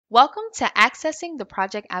Welcome to Accessing the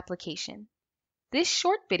Project Application. This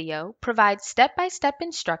short video provides step-by-step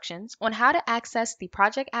instructions on how to access the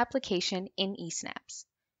project application in eSnaps.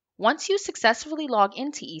 Once you successfully log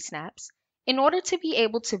into eSnaps, in order to be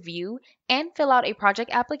able to view and fill out a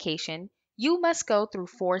project application, you must go through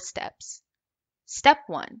 4 steps. Step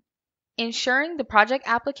 1. Ensuring the project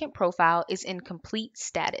applicant profile is in complete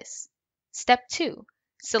status. Step 2.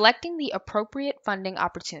 Selecting the appropriate funding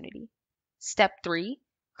opportunity. Step 3.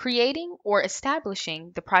 Creating or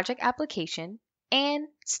establishing the project application. And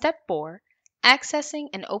Step 4. Accessing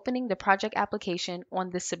and opening the project application on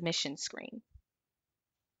the submission screen.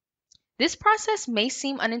 This process may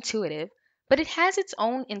seem unintuitive, but it has its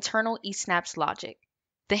own internal eSnaps logic.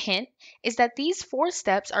 The hint is that these 4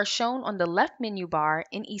 steps are shown on the left menu bar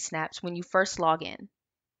in eSnaps when you first log in.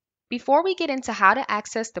 Before we get into how to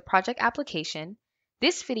access the project application,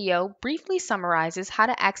 this video briefly summarizes how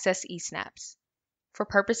to access eSnaps. For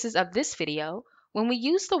purposes of this video, when we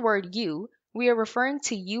use the word you, we are referring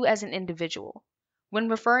to you as an individual. When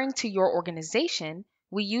referring to your organization,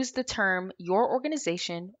 we use the term your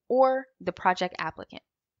organization or the project applicant.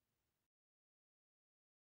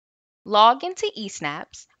 Log into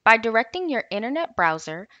eSnaps by directing your internet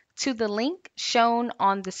browser to the link shown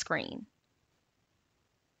on the screen.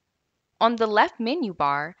 On the left menu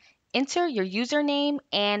bar, enter your username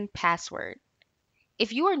and password.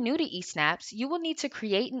 If you are new to eSnaps, you will need to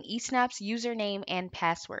create an eSnaps username and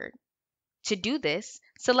password. To do this,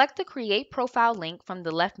 select the Create Profile link from the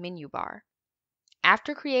left menu bar.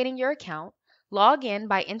 After creating your account, log in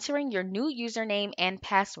by entering your new username and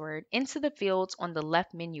password into the fields on the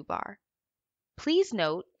left menu bar. Please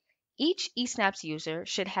note, each eSnaps user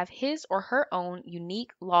should have his or her own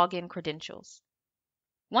unique login credentials.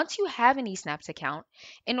 Once you have an eSnaps account,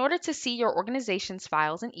 in order to see your organization's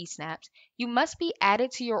files in eSnaps, you must be added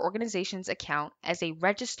to your organization's account as a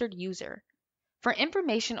registered user. For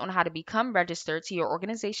information on how to become registered to your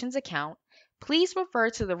organization's account, please refer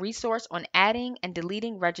to the resource on adding and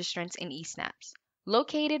deleting registrants in eSnaps,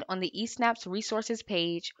 located on the eSnaps resources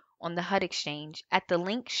page on the HUD Exchange at the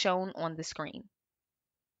link shown on the screen.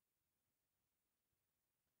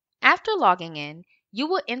 After logging in, you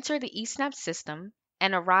will enter the eSnaps system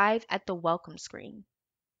and arrive at the welcome screen.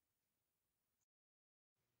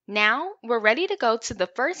 Now, we're ready to go to the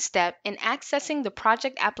first step in accessing the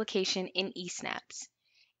project application in eSnaps,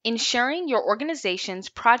 ensuring your organization's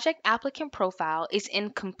project applicant profile is in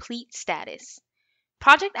complete status.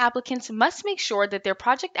 Project applicants must make sure that their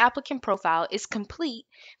project applicant profile is complete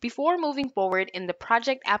before moving forward in the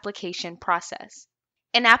project application process.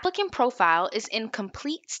 An applicant profile is in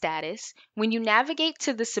complete status when you navigate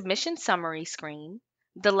to the Submission Summary screen,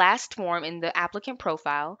 the last form in the applicant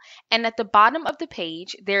profile, and at the bottom of the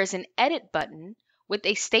page there is an Edit button with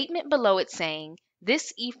a statement below it saying,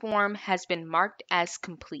 "This e-form has been marked as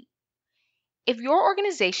complete." If your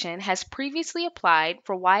organization has previously applied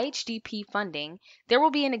for YHDP funding, there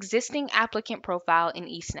will be an existing applicant profile in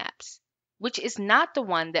eSnaps, which is not the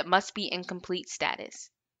one that must be in complete status.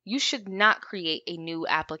 You should not create a new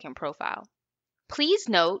applicant profile. Please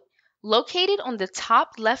note, located on the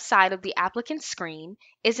top left side of the applicant screen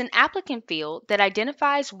is an applicant field that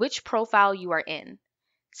identifies which profile you are in.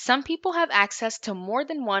 Some people have access to more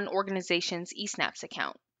than one organization's eSnaps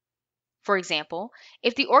account. For example,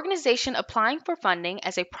 if the organization applying for funding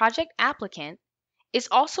as a project applicant is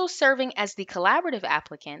also serving as the collaborative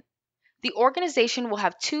applicant, the organization will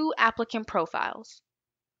have 2 applicant profiles,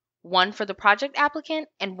 one for the project applicant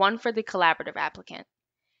and one for the collaborative applicant.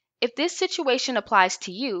 If this situation applies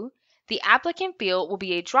to you, the applicant field will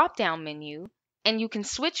be a drop-down menu, and you can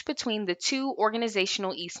switch between the 2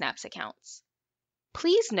 organizational eSnaps accounts.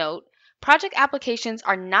 Please note, project applications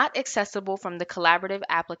are not accessible from the collaborative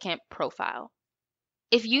applicant profile.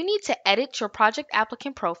 If you need to edit your project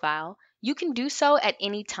applicant profile, you can do so at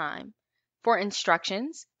any time. For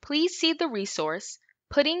instructions, please see the resource,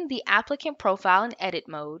 Putting the Applicant Profile in Edit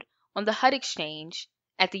Mode, on the HUD Exchange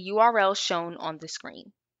at the URL shown on the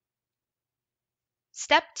screen.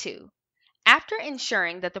 Step 2. After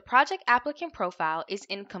ensuring that the project applicant profile is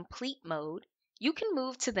in complete mode, you can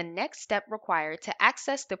move to the next step required to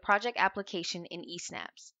access the project application in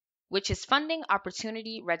eSnaps, which is funding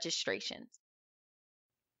opportunity registration.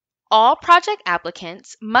 All project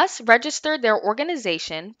applicants must register their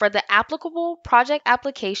organization for the applicable project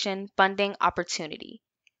application funding opportunity.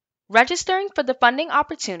 Registering for the funding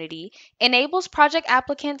opportunity enables project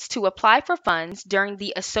applicants to apply for funds during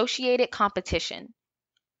the associated competition.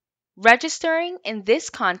 Registering in this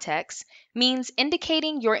context means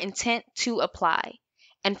indicating your intent to apply,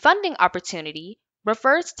 and funding opportunity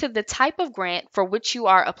refers to the type of grant for which you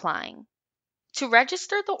are applying. To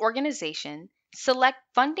register the organization, select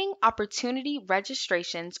Funding Opportunity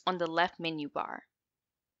Registrations on the left menu bar.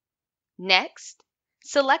 Next,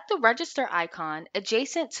 select the register icon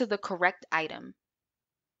adjacent to the correct item.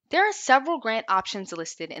 There are several grant options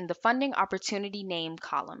listed in the Funding Opportunity Name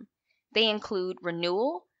column. They include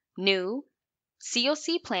Renewal, New,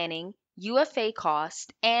 COC Planning, UFA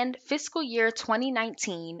Cost, and Fiscal Year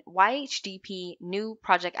 2019 YHDP New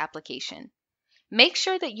Project Application. Make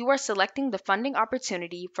sure that you are selecting the funding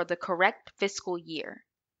opportunity for the correct fiscal year.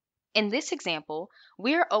 In this example,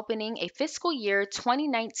 we are opening a Fiscal Year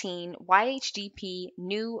 2019 YHDP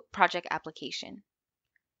New Project Application.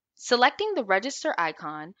 Selecting the Register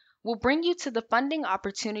icon will bring you to the Funding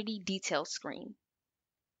Opportunity Details screen.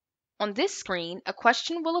 On this screen, a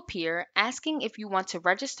question will appear asking if you want to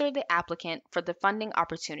register the applicant for the funding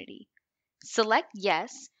opportunity. Select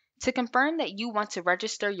Yes to confirm that you want to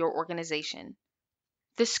register your organization.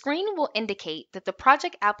 The screen will indicate that the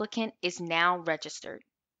project applicant is now registered.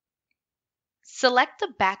 Select the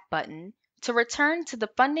Back button to return to the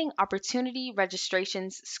Funding Opportunity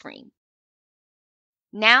Registrations screen.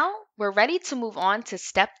 Now we're ready to move on to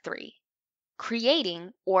Step 3,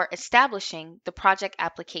 creating or establishing the project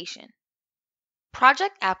application.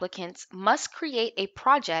 Project applicants must create a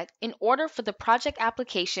project in order for the project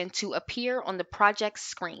application to appear on the project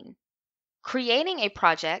screen. Creating a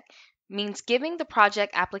project means giving the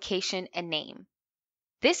project application a name.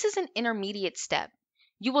 This is an intermediate step.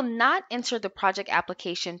 You will not enter the project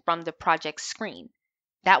application from the project screen.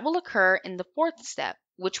 That will occur in the fourth step,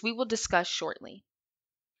 which we will discuss shortly.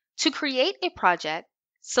 To create a project,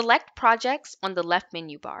 select Projects on the left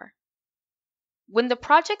menu bar. When the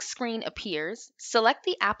project screen appears, select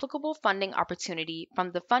the applicable funding opportunity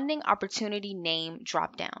from the Funding Opportunity Name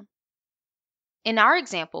dropdown. In our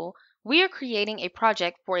example, we are creating a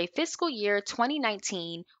project for a Fiscal Year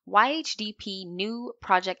 2019 YHDP New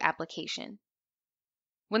Project Application.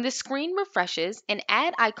 When the screen refreshes, an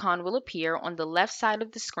Add icon will appear on the left side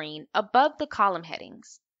of the screen above the column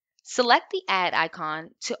headings. Select the Add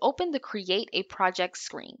icon to open the Create a Project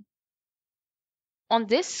screen. On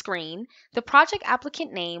this screen, the project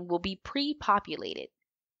applicant name will be pre-populated.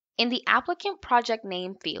 In the Applicant Project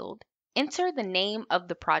Name field, enter the name of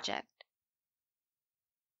the project.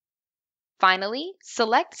 Finally,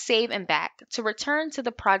 select Save and Back to return to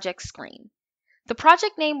the project screen. The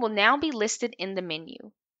project name will now be listed in the menu.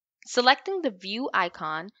 Selecting the View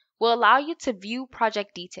icon will allow you to view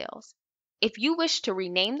project details. If you wish to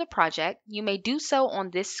rename the project, you may do so on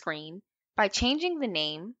this screen by changing the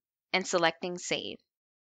name and selecting Save.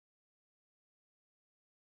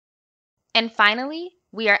 And finally,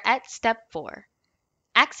 we are at Step 4,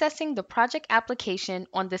 accessing the project application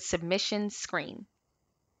on the Submissions screen.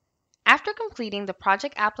 After completing the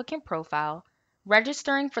project applicant profile,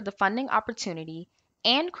 registering for the funding opportunity,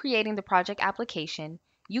 and creating the project application,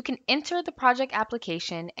 you can enter the project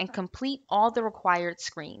application and complete all the required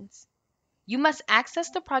screens. You must access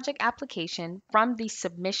the project application from the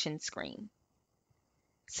Submission screen.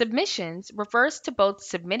 Submissions refers to both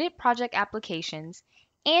submitted project applications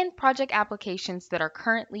and project applications that are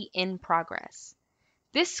currently in progress.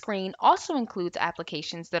 This screen also includes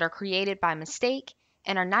applications that are created by mistake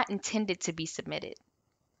and are not intended to be submitted.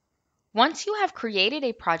 Once you have created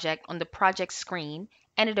a project on the project screen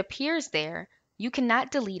and it appears there, you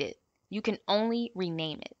cannot delete it. You can only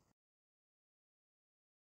rename it.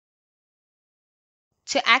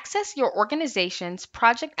 To access your organization's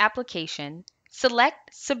project application, select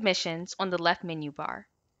Submissions on the left menu bar.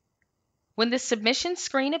 When the Submissions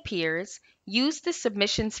screen appears, use the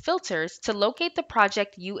Submissions filters to locate the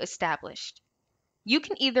project you established. You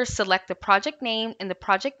can either select the project name in the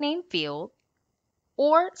Project Name field,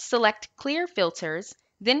 or select Clear Filters,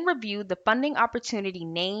 then review the Funding Opportunity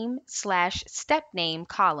Name/Step Name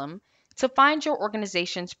column to find your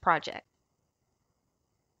organization's project.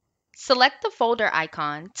 Select the folder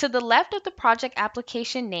icon to the left of the project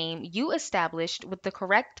application name you established with the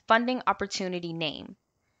correct funding opportunity name.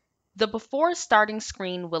 The Before Starting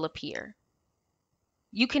screen will appear.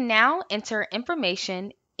 You can now enter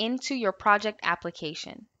information into your project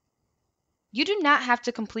application. You do not have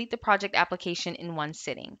to complete the project application in one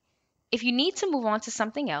sitting. If you need to move on to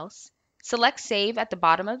something else, select Save at the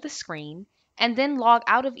bottom of the screen and then log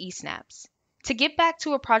out of eSnaps. To get back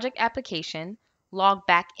to a project application, log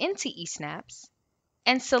back into eSnaps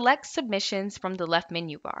and select Submissions from the left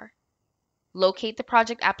menu bar. Locate the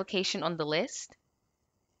project application on the list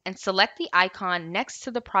and select the icon next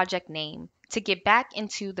to the project name to get back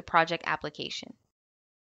into the project application.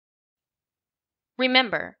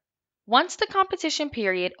 Remember, once the competition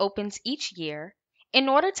period opens each year, in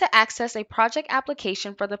order to access a project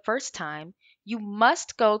application for the first time, you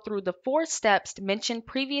must go through the 4 steps mentioned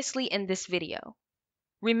previously in this video.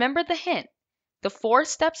 Remember the hint. The 4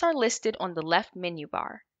 steps are listed on the left menu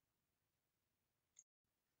bar.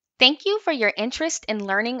 Thank you for your interest in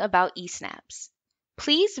learning about eSnaps.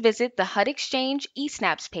 Please visit the HUD Exchange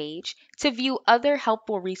eSnaps page to view other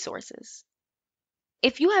helpful resources.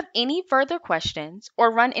 If you have any further questions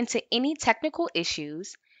or run into any technical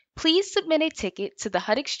issues, please submit a ticket to the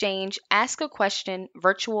HUD Exchange Ask a Question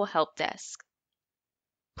virtual help desk.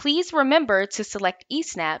 Please remember to select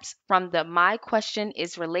eSnaps from the My Question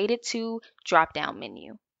is Related to drop-down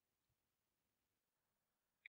menu.